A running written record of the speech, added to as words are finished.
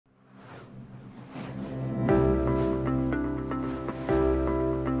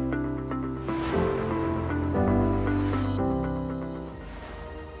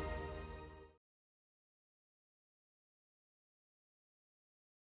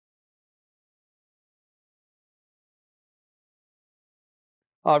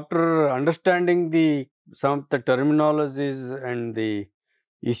After understanding some of the terminologies and the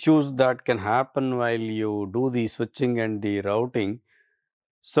issues that can happen while you do the switching and the routing,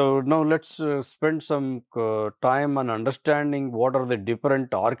 so now let's spend some time on understanding what are the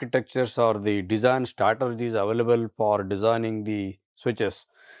different architectures or the design strategies available for designing the switches.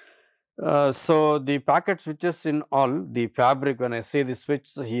 So the packet switches in all, the fabric, when I say the switch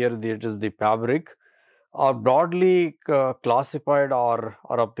here, it is the fabric, are broadly classified or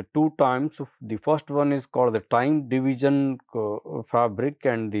of the two types. The first one is called the time division fabric,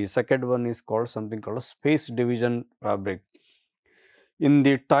 and the second one is called something called a space division fabric. In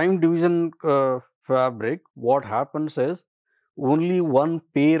the time division fabric, what happens is only one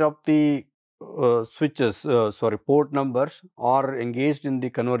pair of the port numbers are engaged in the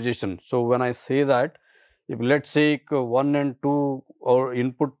conversation. So when I say that, if let's say 1 and 2 or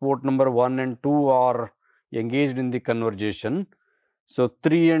input port number 1 and 2 are engaged in the conversation, so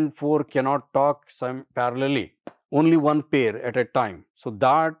 3 and 4 cannot talk parallelly, only one pair at a time. So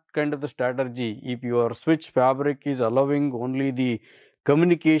that kind of the strategy, if your switch fabric is allowing only the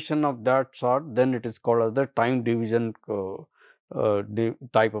communication of that sort, then it is called as the time division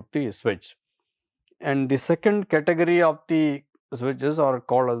type of the switch. And the second category of the switches are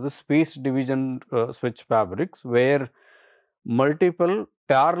called as the space division switch fabrics, where multiple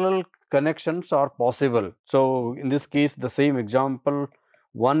parallel connections are possible. So in this case, the same example,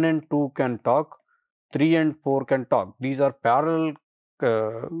 1 and 2 can talk, 3 and 4 can talk. These are parallel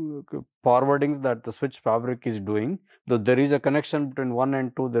forwardings that the switch fabric is doing. Though there is a connection between 1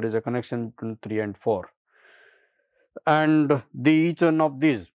 and 2, there is a connection between 3 and 4. And each one of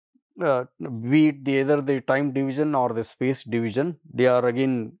these, be it either the time division or the space division, they are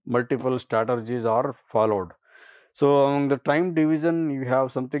again multiple strategies are followed. So among the time division, you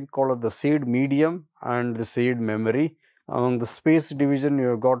have something called the seed medium and the seed memory. Among the space division, you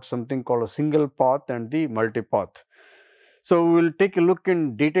have got something called a single path and the multipath. So we will take a look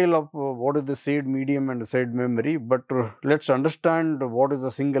in detail of what is the seed medium and the seed memory, but let's understand what is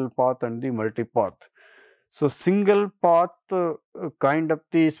the single path and the multipath. So single path kind of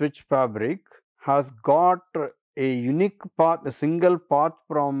the switch fabric has got a unique path, a single path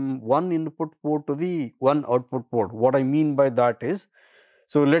from one input port to the one output port. What I mean by that is,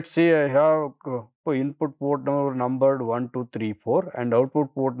 so let's say I have input port number numbered 1, 2, 3, 4 and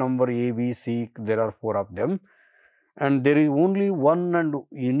output port number A, B, C, there are 4 of them, and there is only one and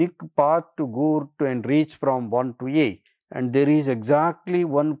unique path to go to and reach from 1 to A, and there is exactly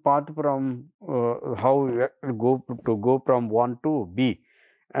one path from how go from 1 to B,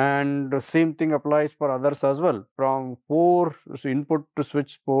 and the same thing applies for others as well. From 4 input to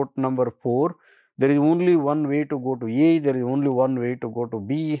switch port number 4, there is only one way to go to A, there is only one way to go to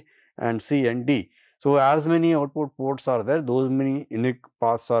B and C and D. So as many output ports are there, those many unique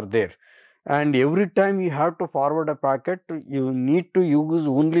paths are there, and every time you have to forward a packet, you need to use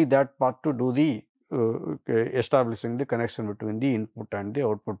only that path to do the establishing the connection between the input and the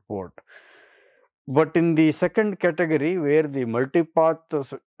output port. But in the second category, where the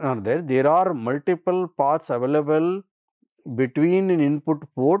multipaths are there, there are multiple paths available between an input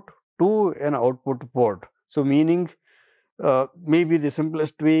port to an output port. So meaning, maybe the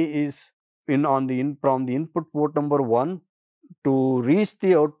simplest way is from the input port number 1 to reach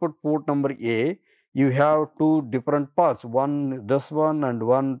the output port number A, you have two different paths, one this one and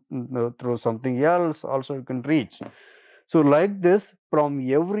one through something else also you can reach. So like this, from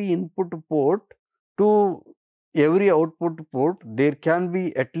every input port to every output port, there can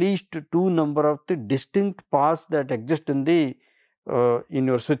be at least two number of the distinct paths that exist in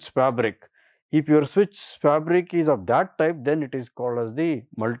your switch fabric. If your switch fabric is of that type, then it is called as the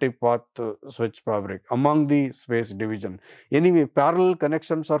multipath switch fabric among the space division. Anyway, parallel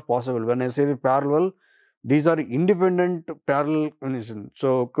connections are possible. When I say the parallel, these are independent parallel connections.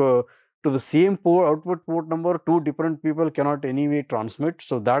 So to the same output port number, two different people cannot anyway transmit.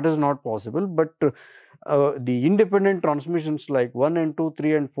 So that is not possible. But the independent transmissions like 1 and 2,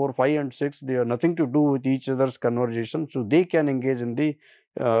 3 and 4, 5 and 6, they have nothing to do with each other's conversation. So they can engage in the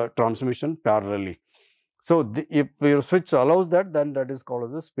transmission parallelly. So if your switch allows that, then that is called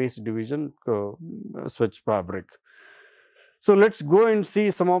as the space division switch fabric. So let's go and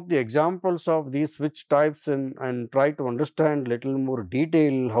see some of the examples of these switch types and try to understand little more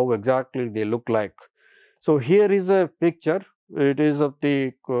detail how exactly they look like. So here is a picture. It is of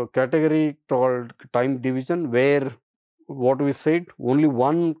the category called time division, where what we said, only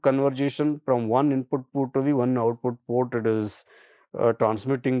one conversation from one input port to the one output port, it is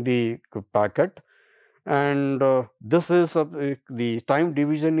transmitting the packet. And this is the time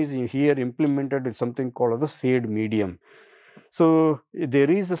division is here implemented with something called the shade medium. So there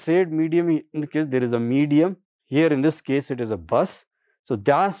is a shared medium. In the case there is a medium, here in this case it is a bus. So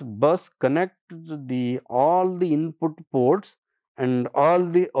that bus connects all the input ports and all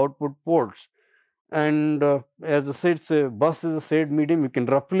the output ports. And as I said, bus is a shared medium. You can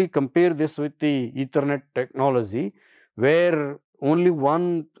roughly compare this with the Ethernet technology, where only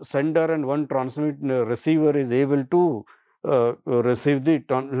one sender and one transmit receiver is able to receive the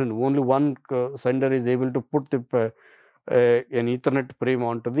only one sender is able to put the an Ethernet frame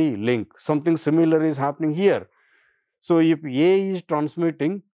onto the link. Something similar is happening here. So if A is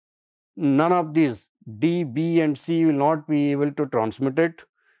transmitting, none of these D, B and C will not be able to transmit it.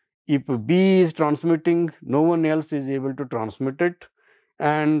 If B is transmitting, no one else is able to transmit it.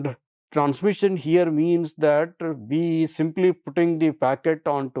 And transmission here means that B is simply putting the packet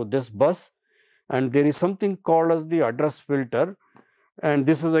onto this bus, and there is something called as the address filter, and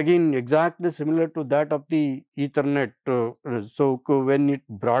this is again exactly similar to that of the Ethernet. So when it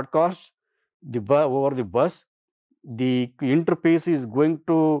broadcasts over the bus, the interface is going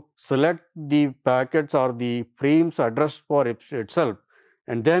to select the packets or the frames addressed for itself,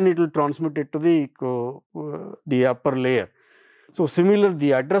 and then it will transmit it to the upper layer. So similar,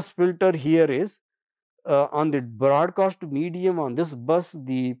 the address filter here is on the broadcast medium on this bus,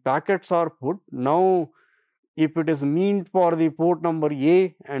 the packets are put. Now if it is meant for the port number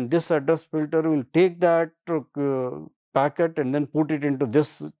A, and this address filter will take that packet and then put it into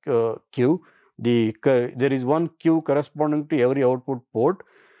this queue. There is one queue corresponding to every output port,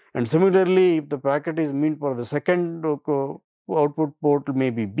 and similarly if the packet is meant for the second output port,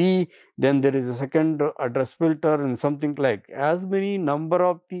 maybe B, then there is a second address filter, and something like as many number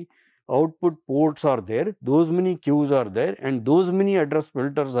of the output ports are there, those many queues are there, and those many address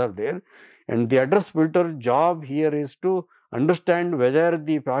filters are there. And the address filter job here is to understand whether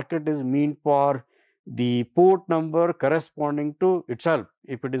the packet is meant for the port number corresponding to itself.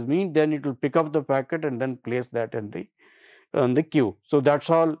 If it is meant, then it will pick up the packet and then place that in the queue. So that's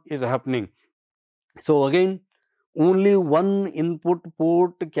all is happening. So again, only one input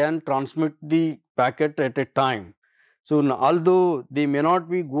port can transmit the packet at a time. So although they may not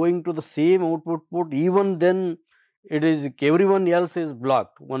be going to the same output port, even then it is everyone else is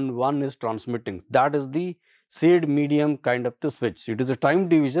blocked when one is transmitting. That is the shared medium kind of the switch. It is a time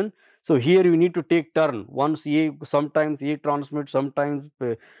division. So here you need to take turn. Once sometimes A transmits, sometimes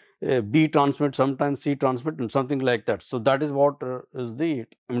B transmits, sometimes C transmit, and something like that. So that is what is the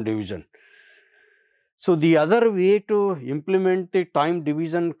time division. So the other way to implement the time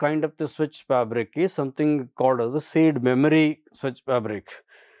division kind of the switch fabric is something called as the shared memory switch fabric.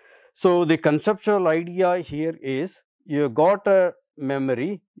 So the conceptual idea here is you got a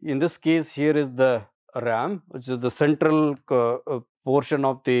memory. In this case, here is the RAM, which is the central portion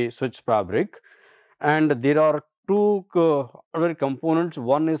of the switch fabric, and there are two other components.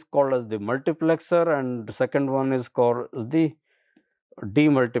 One is called as the multiplexer, and the second one is called the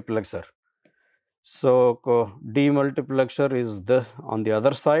demultiplexer. So demultiplexer is on the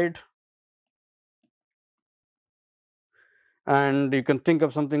other side, and you can think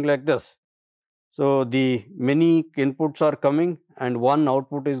of something like this. So the many inputs are coming and one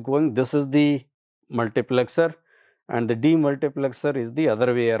output is going. This is the multiplexer, and the demultiplexer is the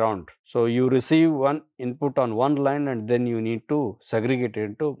other way around. So you receive one input on one line and then you need to segregate it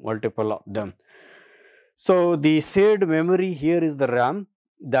into multiple of them. So the shared memory here is the RAM.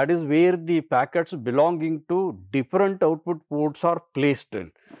 That is where the packets belonging to different output ports are placed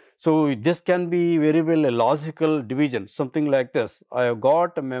in. So this can be very well a logical division, something like this. I have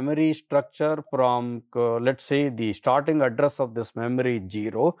got a memory structure from let's say the starting address of this memory is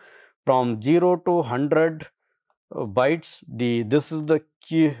 0. From 0 to 100 bytes, this is the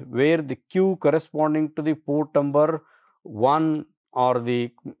key where the queue corresponding to the port number 1, or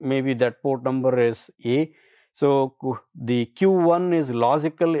maybe that port number is A. So the Q1 is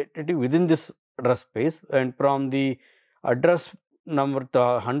logical entity within this address space, and from the address number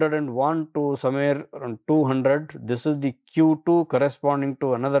 101 to somewhere around 200, this is the Q2 corresponding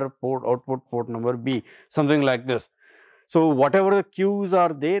to another port, output port number B, something like this. So whatever the queues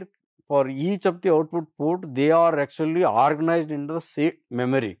are there for each of the output port, they are actually organized into the same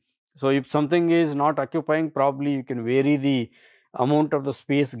memory. So if something is not occupying, probably you can vary the amount of the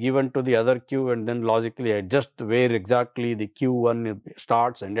space given to the other queue and then logically adjust where exactly the Q1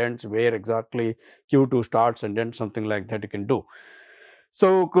 starts and ends, where exactly Q2 starts and ends, something like that you can do.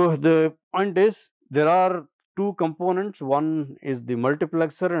 So the point is, there are two components. One is the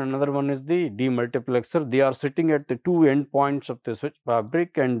multiplexer and another one is the demultiplexer. They are sitting at the two end points of the switch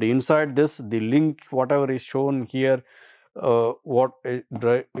fabric, and inside this the link, whatever is shown here, what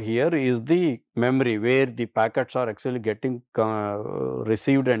here is the memory where the packets are actually getting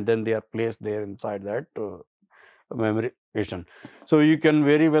received and then they are placed there inside that memory station. So you can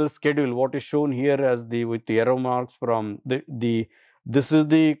very well schedule what is shown here as the with the arrow marks from the this is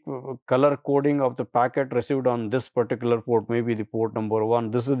the color coding of the packet received on this particular port, maybe the port number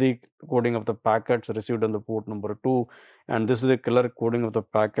 1. This is the coding of the packets received on the port number 2, and this is the color coding of the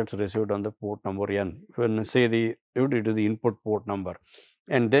packets received on the port number n. When say it is the input port number,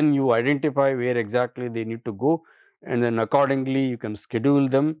 and then you identify where exactly they need to go, and then accordingly you can schedule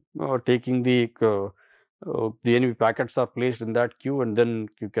them, taking the enemy packets are placed in that queue, and then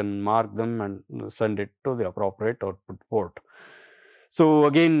you can mark them and send it to the appropriate output port. So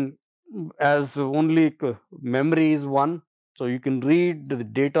again, as only memory is one, so you can read the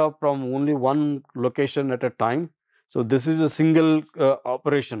data from only one location at a time. So this is a single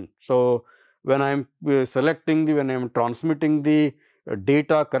operation. So when I am when I am transmitting the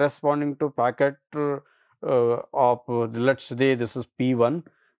data corresponding to packet of let's say this is P1,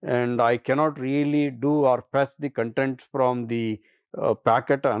 and I cannot really do or fetch the contents from the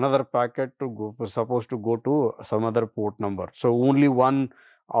packet, another packet to go, supposed to go to some other port number. So only one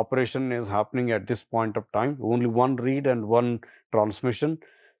operation is happening at this point of time, only one read and one transmission.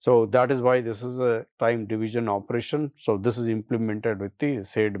 So that is why this is a time division operation. So this is implemented with the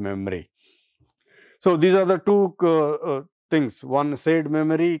shared memory. So these are the two things, one shared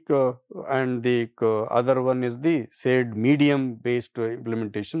memory and the other one is the shared medium based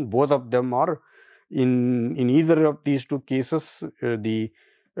implementation. Both of them are in either of these two cases, the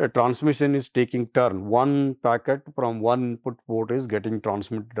transmission is taking turn. One packet from one input port is getting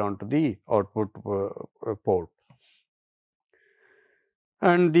transmitted onto the output port.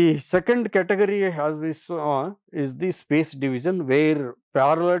 And the second category, as we saw, is the space division, where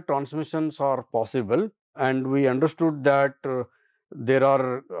parallel transmissions are possible. And we understood that there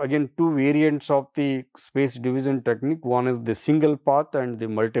are again two variants of the space division technique. One is the single path and the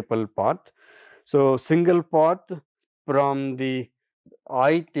multiple path. So single path, from the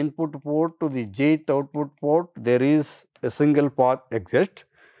ith input port to the jth output port, there is a single path exists.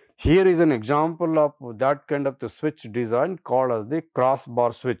 Here is an example of that kind of the switch design called as the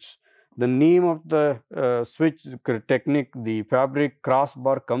crossbar switch. The name of the switch technique, the fabric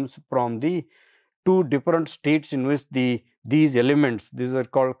crossbar, comes from the two different states in which these elements, these are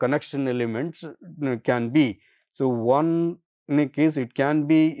called connection elements, can be. So one in a case it can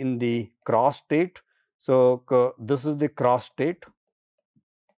be in the cross state. So this is the cross state,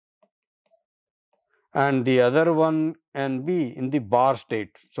 and the other one can be in the bar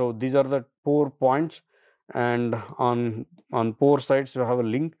state. So these are the 4 points, and on 4 sides you have a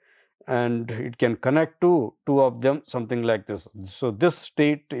link, and it can connect to 2 of them, something like this. So this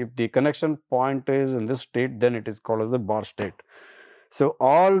state, if the connection point is in this state, then it is called as the bar state. So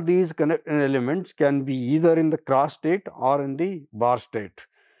all these connecting elements can be either in the cross state or in the bar state.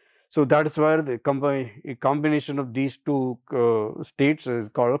 So that is where the combination of these two states is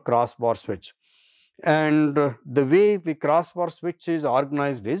called a crossbar switch. And the way the crossbar switch is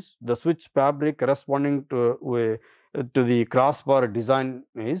organized is the switch fabric corresponding to the crossbar design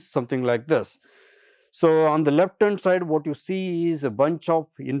is something like this. So on the left hand side, what you see is a bunch of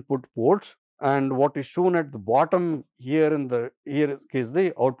input ports, and what is shown at the bottom here is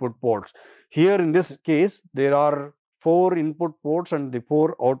the output ports. Here in this case, there are 4 input ports and the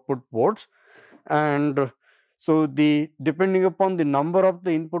 4 output ports, and so the depending upon the number of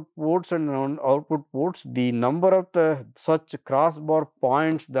the input ports and output ports, the number of the such crossbar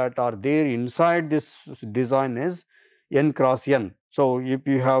points that are there inside this design is n cross n. So if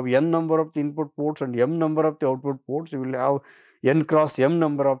you have n number of the input ports and m number of the output ports, you will have n cross m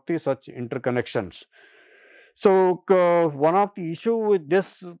number of the such interconnections. So one of the issue with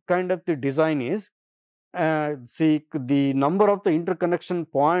this kind of the design is, see, the number of the interconnection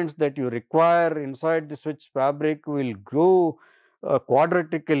points that you require inside the switch fabric will grow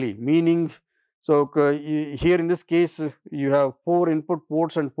quadratically, meaning, so here in this case you have 4 input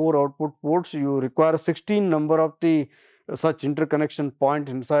ports and 4 output ports, you require 16 number of the such interconnection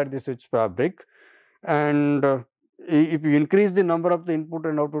points inside the switch fabric. And if you increase the number of the input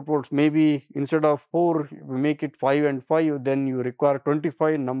and output ports, maybe instead of 4 you make it 5 and 5, then you require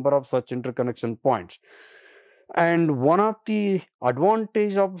 25 number of such interconnection points. And one of the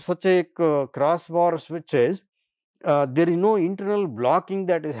advantage of such a crossbar switch is there is no internal blocking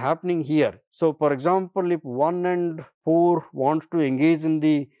that is happening here. So for example, if 1 and 4 wants to engage in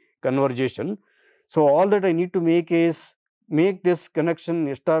the conversation, so all that I need to make is make this connection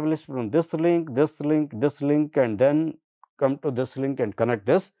established from this link, this link, this link, and then come to this link and connect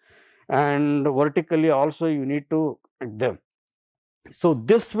this. and vertically also you need to connect them. So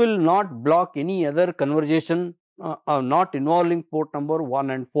this will not block any other conversation not involving port number 1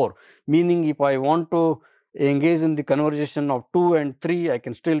 and 4, meaning if I want to engage in the conversation of 2 and 3, I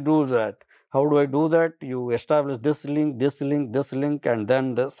can still do that. How do I do that? You establish this link, this link, this link, and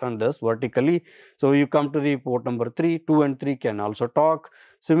then this and this vertically. So you come to the port number 3, 2 and 3 can also talk.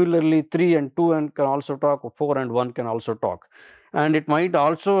 Similarly, 3 and 2 and can also talk, 4 and 1 can also talk. And it might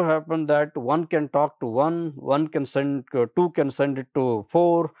also happen that 1 can talk to 1 can send 2 can send it to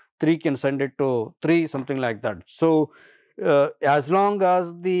 4, 3 can send it to 3, something like that. So as long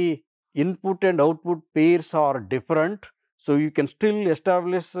as the input and output pairs are different, so you can still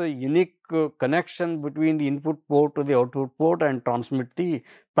establish a unique connection between the input port to the output port and transmit the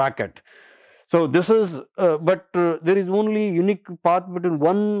packet. So this is, but there is only unique path between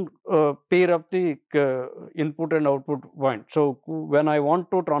one pair of the input and output point. So when I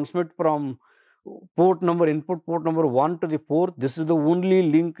want to transmit from port number input port number 1 to the 4, this is the only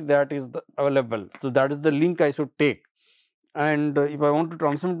link that is available. So that is the link I should take. And if I want to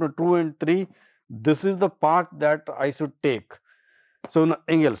transmit to 2 and 3, this is the path that I should take. So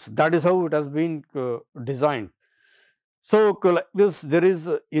nothing else. That is how it has been designed. So like this, there is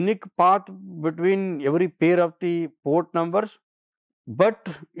a unique path between every pair of the port numbers, but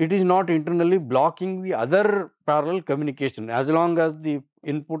it is not internally blocking the other parallel communication. As long as the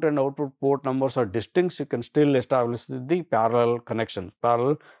input and output port numbers are distinct, you can still establish the parallel connection.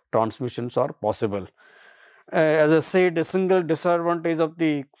 Parallel transmissions are possible. As I said, a single disadvantage of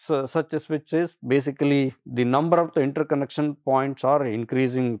the such a switch is basically the number of the interconnection points are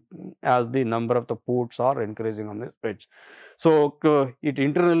increasing as the number of the ports are increasing on the switch. So it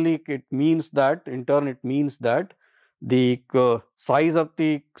internally it means that the size of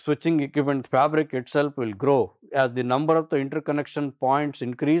the switching equipment fabric itself will grow as the number of the interconnection points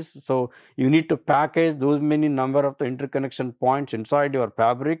increase. So you need to package those many number of the interconnection points inside your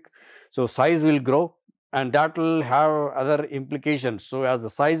fabric. So size will grow, and that will have other implications. So as the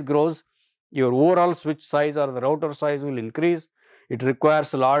size grows, your overall switch size or the router size will increase. It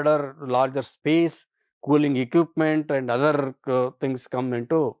requires larger space, cooling equipment, and other things come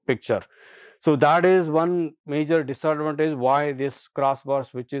into picture. So that is one major disadvantage why this crossbar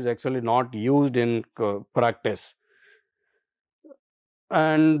switch is actually not used in practice.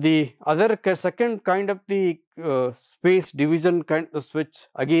 And the other second kind of the space division kind of switch,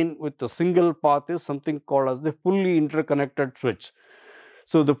 again with the single path, is something called as the fully interconnected switch.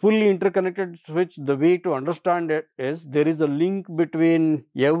 So the fully interconnected switch, the way to understand it is there is a link between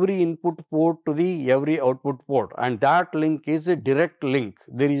every input port to the every output port, and that link is a direct link.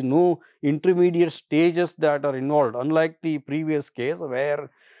 There is no intermediate stages that are involved, unlike the previous case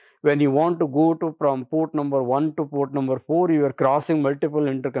where when you want to go to from port number 1 to port number 4, you are crossing multiple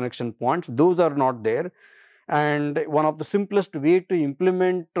interconnection points. Those are not there. And one of the simplest way to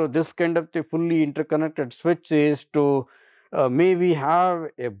implement this kind of the fully interconnected switch is to maybe have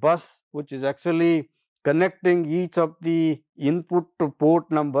a bus which is actually connecting each of the input to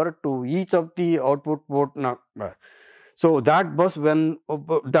port number to each of the output port number. So that bus, when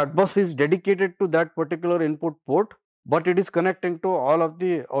that bus is dedicated to that particular input port, but it is connecting to all of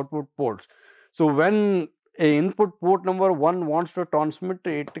the output ports. So when a input port number 1 wants to transmit,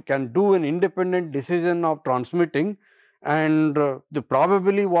 it can do an independent decision of transmitting, and the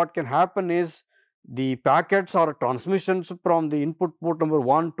probably what can happen is the packets or transmissions from the input port number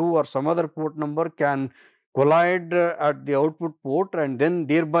 1, 2 or some other port number can collide at the output port, and then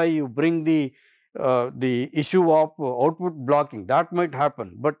thereby you bring the issue of output blocking. That might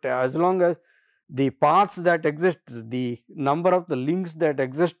happen, but as long as the paths that exist, the number of the links that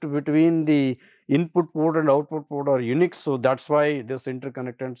exist between the input port and output port are unique. So that's why this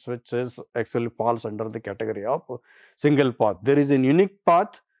interconnected switch is actually falls under the category of single path. There is a unique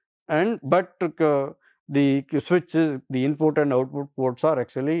path, and but the switches, the input and output ports are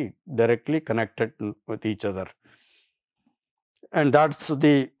actually directly connected with each other, and that's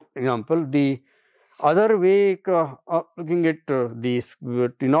the example. The other way looking at this,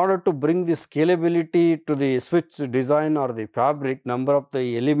 in order to bring the scalability to the switch design or the fabric, number of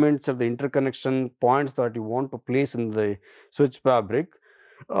the elements of the interconnection points that you want to place in the switch fabric,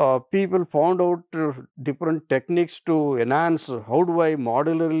 people found out different techniques to enhance. How do I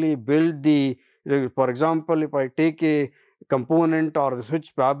modularly build the, for example, if I take a component or the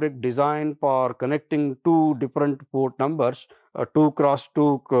switch fabric design for connecting two different port numbers, 2 cross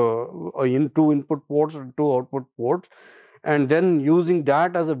 2 in 2 input ports and 2 output ports, and then using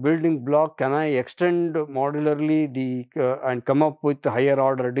that as a building block, can I extend modularly the and come up with higher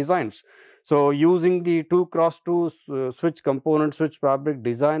order designs? So using the 2x2 switch component switch fabric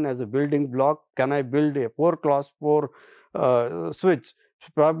design as a building block, can I build a 4x4 switch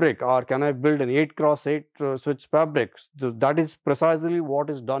fabric, or can I build an 8x8 switch fabric? So that is precisely what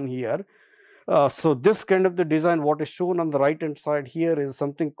is done here. So this kind of the design, what is shown on the right hand side here, is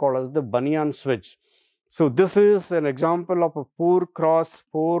something called as the Bunyan switch. So this is an example of a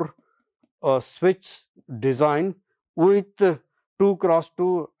 4x4 switch design with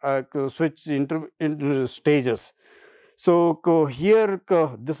 2x2 switch inter stages. So here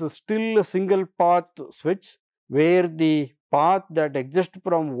this is still a single path switch, where the path that exists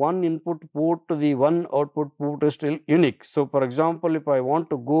from one input port to the one output port is still unique. So for example, if I want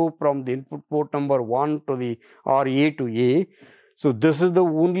to go from the input port number 1 to the RA to A, so this is the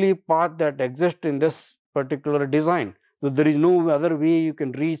only path that exists in this particular design. So there is no other way you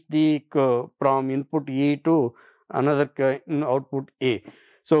can reach the from input A to another output A.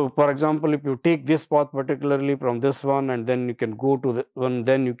 So for example, if you take this path particularly from this one, and then you can go to the one,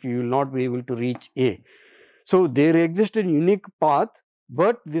 then you will not be able to reach A. So there exists a unique path,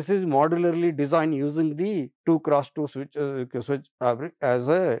 but this is modularly designed using the 2x2 switch fabric as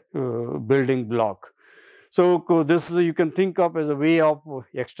a building block. So this you can think of as a way of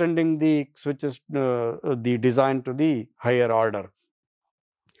extending the switches, the design to the higher order.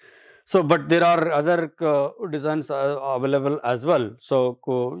 So, but there are other designs available as well. So,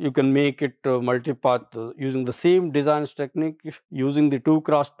 you can make it multi-path using the same designs technique, using the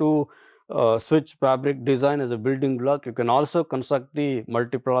 2x2 switch fabric design as a building block. You can also construct the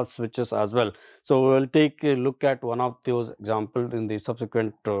multi-path switches as well. So, we will take a look at one of those examples in the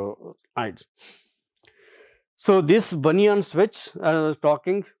subsequent slides. So, this Bunyan switch I was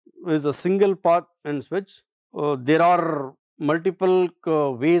talking is a single path and switch. There are multiple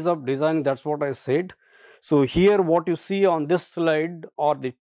ways of designing, that is what I said. So, here what you see on this slide are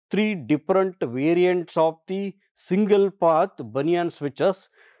the three different variants of the single path Bunyan switches.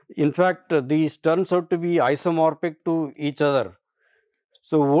 In fact, these turns out to be isomorphic to each other.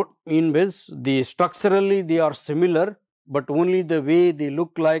 So, what in which the structurally they are similar, but only the way they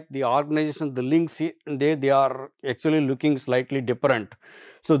look like, the organization, the links they are actually looking slightly different.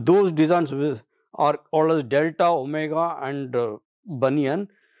 So, those designs are called as delta, omega and Bunyan.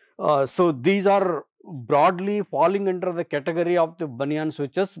 So, these are broadly falling under the category of the Bunyan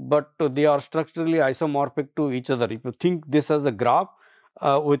switches, but they are structurally isomorphic to each other. If you think this as a graph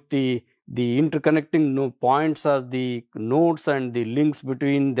with the interconnecting points as the nodes and the links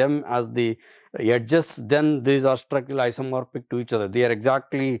between them as the edges, then these are structurally isomorphic to each other. They are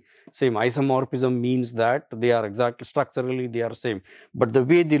exactly same. Isomorphism means that they are exactly structurally they are same, but the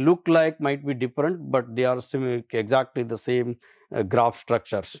way they look like might be different, but they are exactly the same graph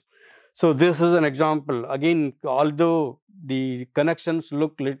structures. So, this is an example. Again, although the connections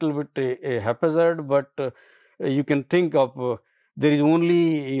look little bit haphazard, but you can think of there is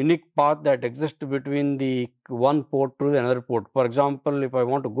only a unique path that exists between the one port to the another port. For example, if I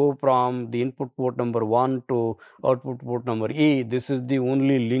want to go from the input port number 1 to output port number A, this is the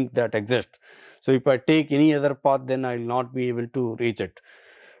only link that exists. So, if I take any other path, then I will not be able to reach it.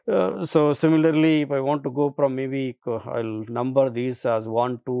 So, similarly, if I want to go from maybe I will number these as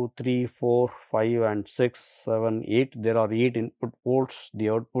 1, 2, 3, 4, 5 and 6, 7, 8. There are 8 input ports, the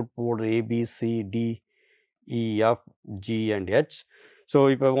output port A, B, C, D, E, F, G and H. So,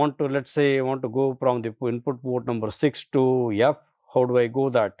 if I want to, let us say I want to go from the input port number 6 to F, how do I go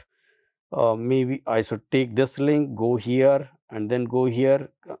that? Maybe I should take this link, go here and then go here,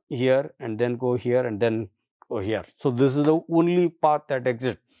 here and then go here and then go here. So, this is the only path that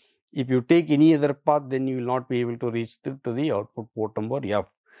exists. If you take any other path, then you will not be able to reach to the output port number F.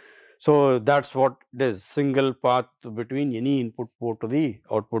 So, that is what it is, single path between any input port to the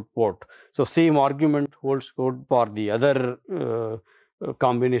output port. So, same argument holds good for the other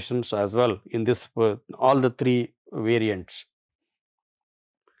combinations as well in this all the three variants.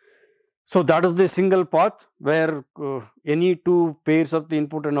 So, that is the single path where any two pairs of the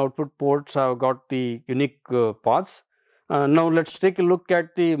input and output ports have got the unique paths. Now, let us take a look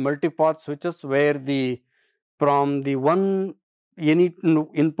at the multi-path switches, where the from the one any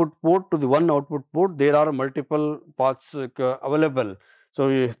input port to the one output port, there are multiple paths available.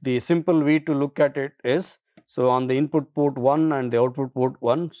 So, the simple way to look at it is, so on the input port 1 and the output port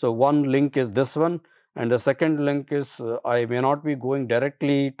 1, so one link is this one, and the second link is I may not be going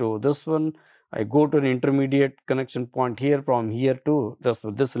directly to this one, I go to an intermediate connection point here, from here to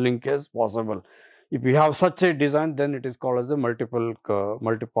this link is possible. If you have such a design, then it is called as the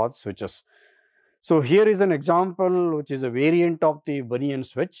multi-path switches. So, here is an example which is a variant of the Bunyan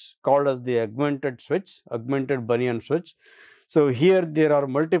switch called as the augmented switch, augmented Bunyan switch. So here there are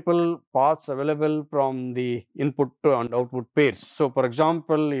multiple paths available from the input and output pairs. So for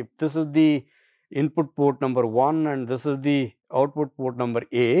example, if this is the input port number 1 and this is the output port number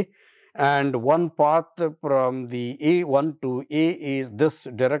A, and one path from the A1 to A is this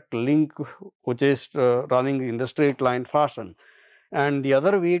direct link which is running in the straight line fashion, and the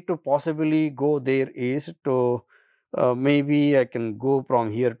other way to possibly go there is to maybe I can go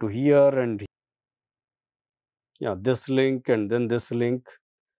from here to here, and yeah, this link and then this link,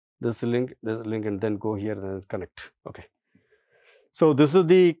 this link, this link, and then go here and connect. Okay. So this is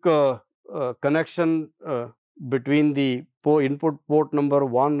the connection between the input port number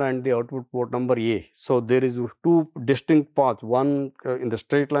 1 and the output port number A. So there is two distinct paths, one in the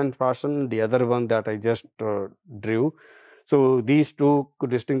straight line fashion, the other one that I just drew. So these two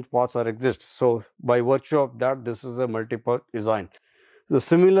distinct paths are exist. So by virtue of that, this is a multi-path design. The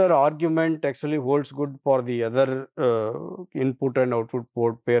similar argument actually holds good for the other input and output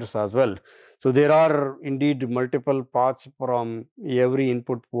port pairs as well. So there are indeed multiple paths from every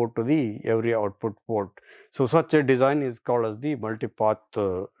input port to the every output port. So such a design is called as the multi-path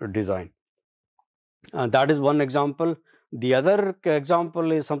design. That is one example. The other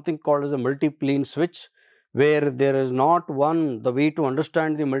example is something called as a multi-plane switch, where there is not one. The way to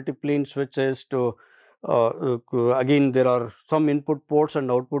understand the multi-plane switch is to again, there are some input ports and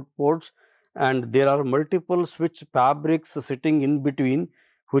output ports, and there are multiple switch fabrics sitting in between,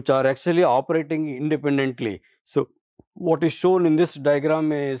 which are actually operating independently. So what is shown in this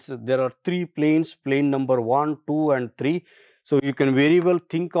diagram is there are three planes, plane number 1, 2 and 3. So you can very well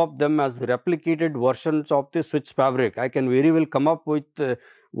think of them as replicated versions of the switch fabric. I can very well come up with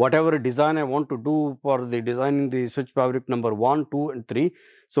whatever design I want to do for the designing the switch fabric number 1, 2 and 3.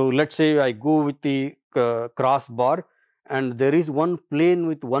 So let's say I go with the crossbar, and there is one plane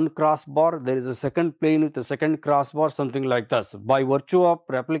with one crossbar, there is a second plane with a second crossbar, something like this. By virtue of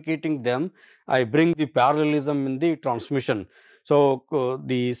replicating them, I bring the parallelism in the transmission. So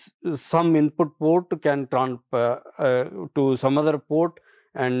the some input port can to some other port,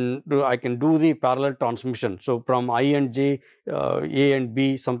 and I can do the parallel transmission. So from I and J, A and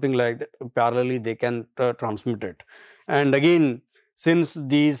B, something like that, parallelly they can transmit it. And again, since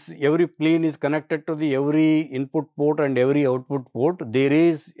these every plane is connected to the every input port and every output port, there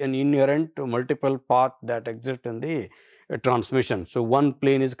is an inherent multiple path that exists in the transmission. So one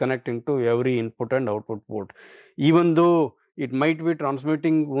plane is connecting to every input and output port, even though it might be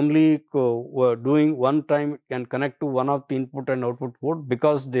transmitting only doing one time, it can connect to one of the input and output port,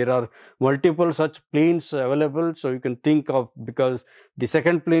 because there are multiple such planes available. So you can think of, because the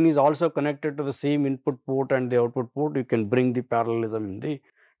second plane is also connected to the same input port and the output port, you can bring the parallelism in the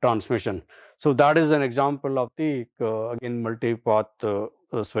transmission. So that is an example of the again multi-path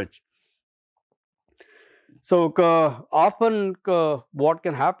switch. So often what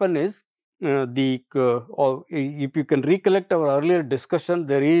can happen is if you can recollect our earlier discussion,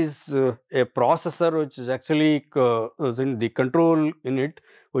 there is a processor which is actually is in the control unit,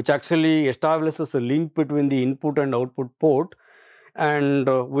 which actually establishes a link between the input and output port. And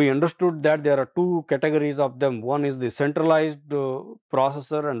we understood that there are two categories of them. One is the centralized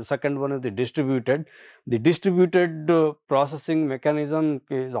processor, and the second one is the distributed. The distributed processing mechanism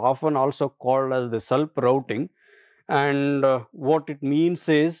is often also called as the self-routing, and what it means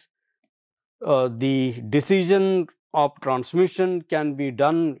is the decision of transmission can be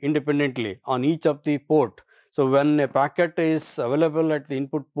done independently on each of the port. So when a packet is available at the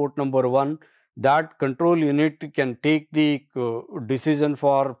input port number 1, that control unit can take the decision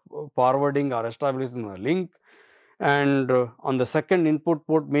for forwarding or establishing a link, and on the second input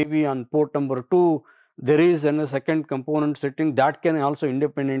port, maybe on port number 2, there is a second component sitting that can also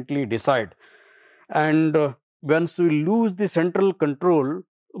independently decide. And once we lose the central control,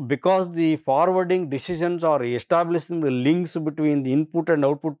 because the forwarding decisions or establishing the links between the input and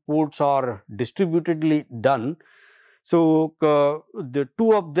output ports are distributedly done, so the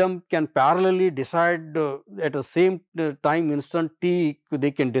two of them can parallelly decide at the same time instant t,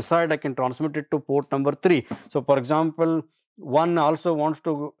 they can decide I can transmit it to port number 3. So for example, one also wants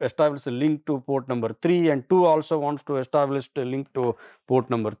to establish a link to port number 3, and 2 also wants to establish a link to port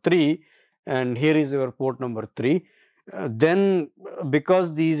number 3, and here is your port number 3. Then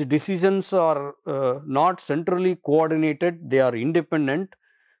because these decisions are not centrally coordinated, they are independent,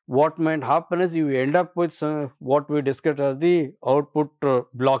 what might happen is you end up with what we discussed as the output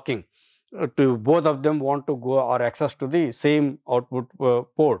blocking. To both of them want to go or access to the same output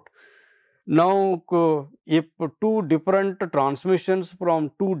port. Now, if two different transmissions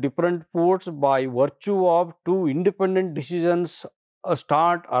from two different ports by virtue of two independent decisions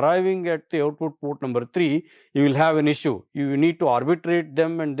start arriving at the output port number 3, you will have an issue. You need to arbitrate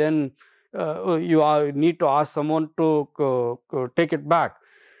them, and then need to ask someone to take it back.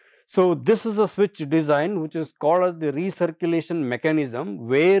 So, this is a switch design which is called as the recirculation mechanism,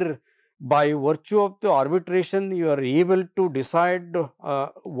 where by virtue of the arbitration you are able to decide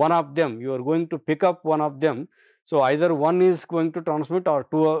one of them, you are going to pick up one of them. So, either one is going to transmit or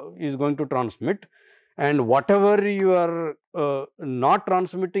two is going to transmit, and whatever you are not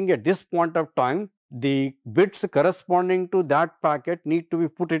transmitting at this point of time, the bits corresponding to that packet need to be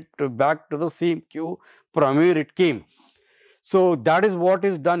put it back to the same queue from where it came. So, that is what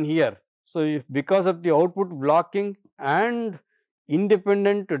is done here. So, if because of the output blocking and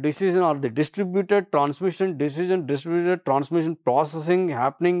independent decision or the distributed transmission decision, distributed transmission processing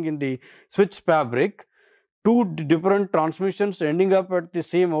happening in the switch fabric, two different transmissions ending up at the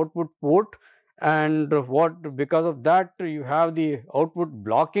same output port, and what because of that you have the output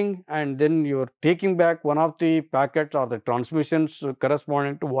blocking, and then you are taking back one of the packets or the transmissions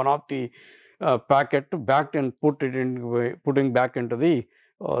corresponding to one of the packet back and putting back into the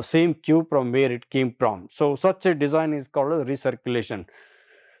same queue from where it came from. So, such a design is called a recirculation.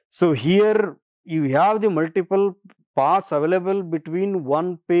 So, here you have the multiple paths available between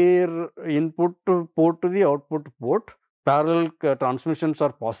one pair input port to the output port. Parallel transmissions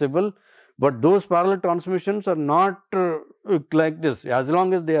are possible, but those parallel transmissions are not like this. As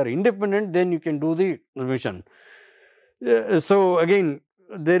long as they are independent, then you can do the transmission. So, again,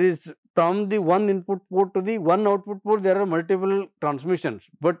 there is from the one input port to the one output port, there are multiple transmissions,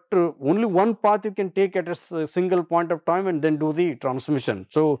 but only one path you can take at a single point of time and then do the transmission.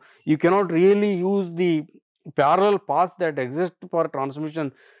 So, you cannot really use the parallel paths that exist for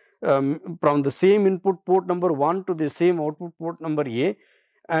transmission from the same input port number 1 to the same output port number A,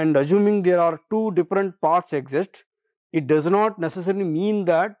 and assuming there are two different paths exist, it does not necessarily mean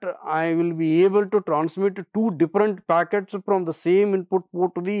that I will be able to transmit two different packets from the same input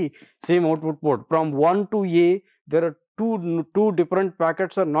port to the same output port. From 1 to A, there are two different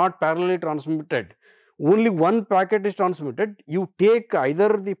packets are not parallelly transmitted. Only one packet is transmitted. You take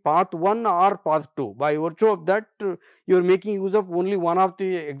either the path 1 or path 2. By virtue of that, you are making use of only one of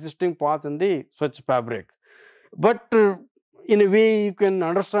the existing paths in the switch fabric. But in a way, you can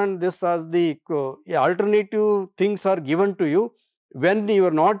understand this as the alternative things are given to you. When you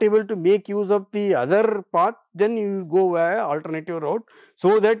are not able to make use of the other path, then you go via alternative route,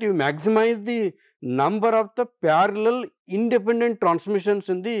 so that you maximize the number of the parallel independent transmissions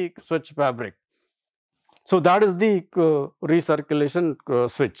in the switch fabric. So, that is the recirculation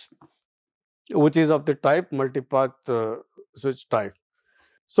switch, which is of the type multipath switch type.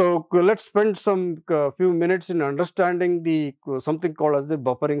 So, let us spend some few minutes in understanding the something called as the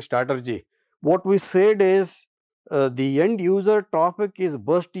buffering strategy. What we said is the end user traffic is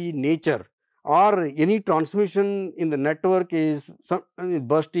bursty in nature, or any transmission in the network is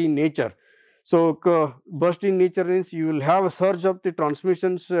bursty in nature. So, bursty in nature means you will have a surge of the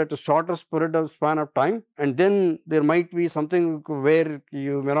transmissions at a shorter period of span of time, and then there might be something where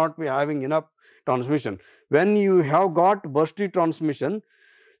you may not be having enough transmission. When you have got bursty transmission,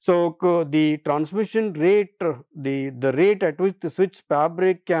 so the transmission rate, the rate at which the switch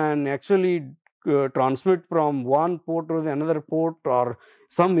fabric can actually transmit from one port to the another port, or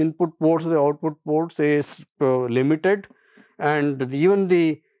some input ports to the output ports, is limited, and even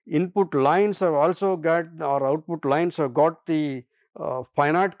the input lines have also got, or output lines have got the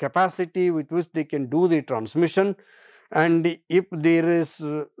finite capacity with which they can do the transmission. And if there is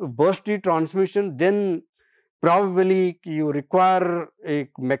bursty transmission, then probably you require a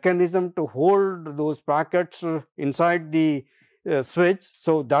mechanism to hold those packets inside the switch.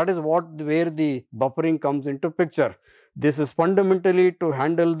 So, that is where the buffering comes into picture. This is fundamentally to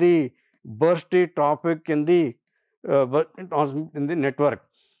handle the bursty traffic in the network.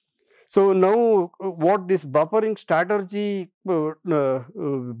 So, now what this buffering strategy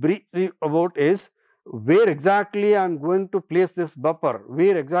briefly about is, where exactly I am going to place this buffer,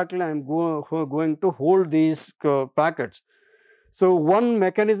 where exactly I am going to hold these packets. So, one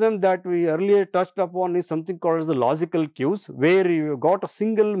mechanism that we earlier touched upon is something called as the logical queues, where you got a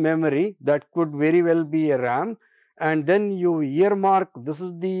single memory that could very well be a RAM, and then you earmark, this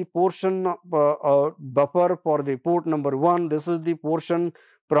is the portion buffer for the port number 1, this is the portion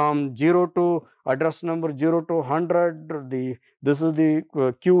from 0 to address number 0 to 100, this is the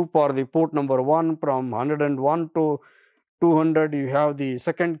queue for the port number 1, from 101 to 200 you have the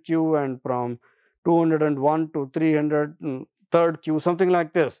second queue, and from 201 to 300 third queue, something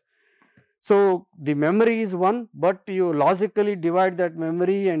like this. So, the memory is one, but you logically divide that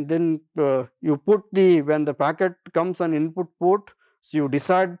memory, and then you put when the packet comes on input port, So you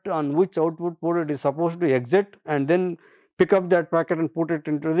decide on which output port it is supposed to exit, and then pick up that packet and put it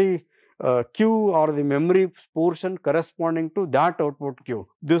into the queue or the memory portion corresponding to that output queue.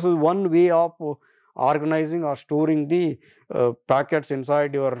 This is one way of organizing or storing the packets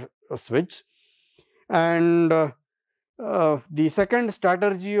inside your switch. And the second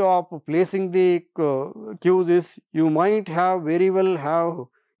strategy of placing the queues is, you might have very well have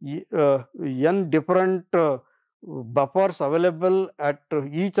n different buffers available at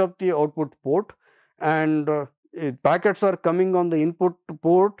each of the output port, and packets are coming on the input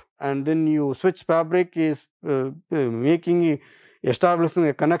port, and then you switch fabric is establishing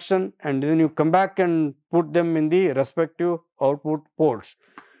a connection, and then you come back and put them in the respective output ports.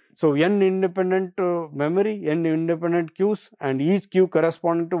 So n independent memory, n independent queues, and each queue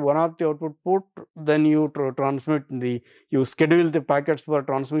corresponding to one of the output port. Then you you schedule the packets for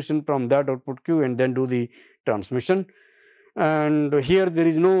transmission from that output queue, and then do the transmission. And here there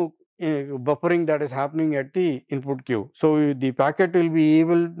is no buffering that is happening at the input queue. So the packet will be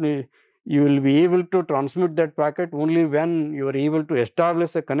able, you will be able to transmit that packet only when you are able to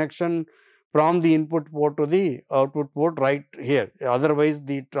establish a connection from the input port to the output port right here. Otherwise,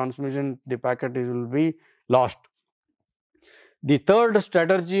 the transmission, the packet will be lost. The third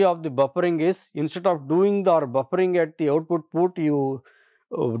strategy of the buffering is, instead of doing the buffering at the output port, you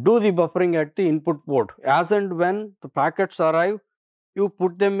do the buffering at the input port. As and when the packets arrive, you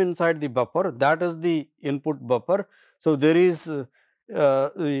put them inside the buffer. That is the input buffer. So there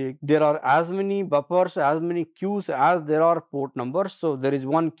are as many buffers, as many queues as there are port numbers. So there is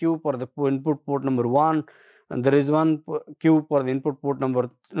one queue for the input port number 1, and there is one queue for the input port number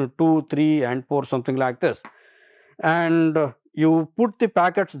 2, 3 and 4, something like this. And you put the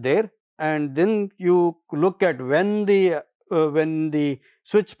packets there, and then you look at when the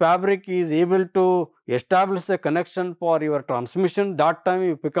switch fabric is able to establish a connection for your transmission. That time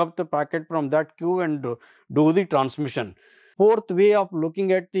you pick up the packet from that queue and do the transmission. Fourth way of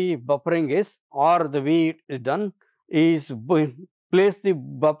looking at the buffering is, or the way it is done, is place the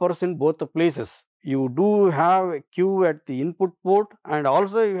buffers in both the places. You do have a queue at the input port, and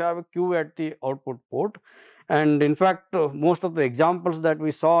also you have a queue at the output port. And in fact, most of the examples that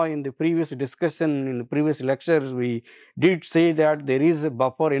we saw in the previous discussion, in the previous lectures, we did say that there is a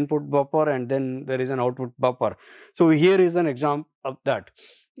buffer, input buffer, and then there is an output buffer. So here is an example of that.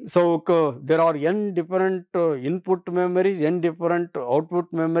 So there are n different input memories, n different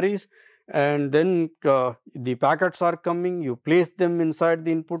output memories, and then the packets are coming, you place them inside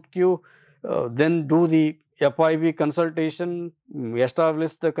the input queue, then do the FIV consultation,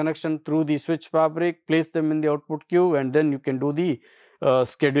 establish the connection through the switch fabric, place them in the output queue, and then you can do the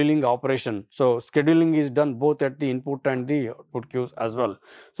scheduling operation. So scheduling is done both at the input and the output queues as well.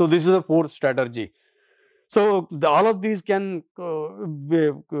 So this is the fourth strategy. So all of these can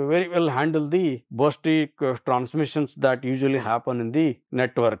very well handle the bursty transmissions that usually happen in the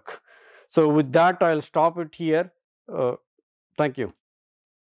network. So with that, I'll stop it here. Thank you.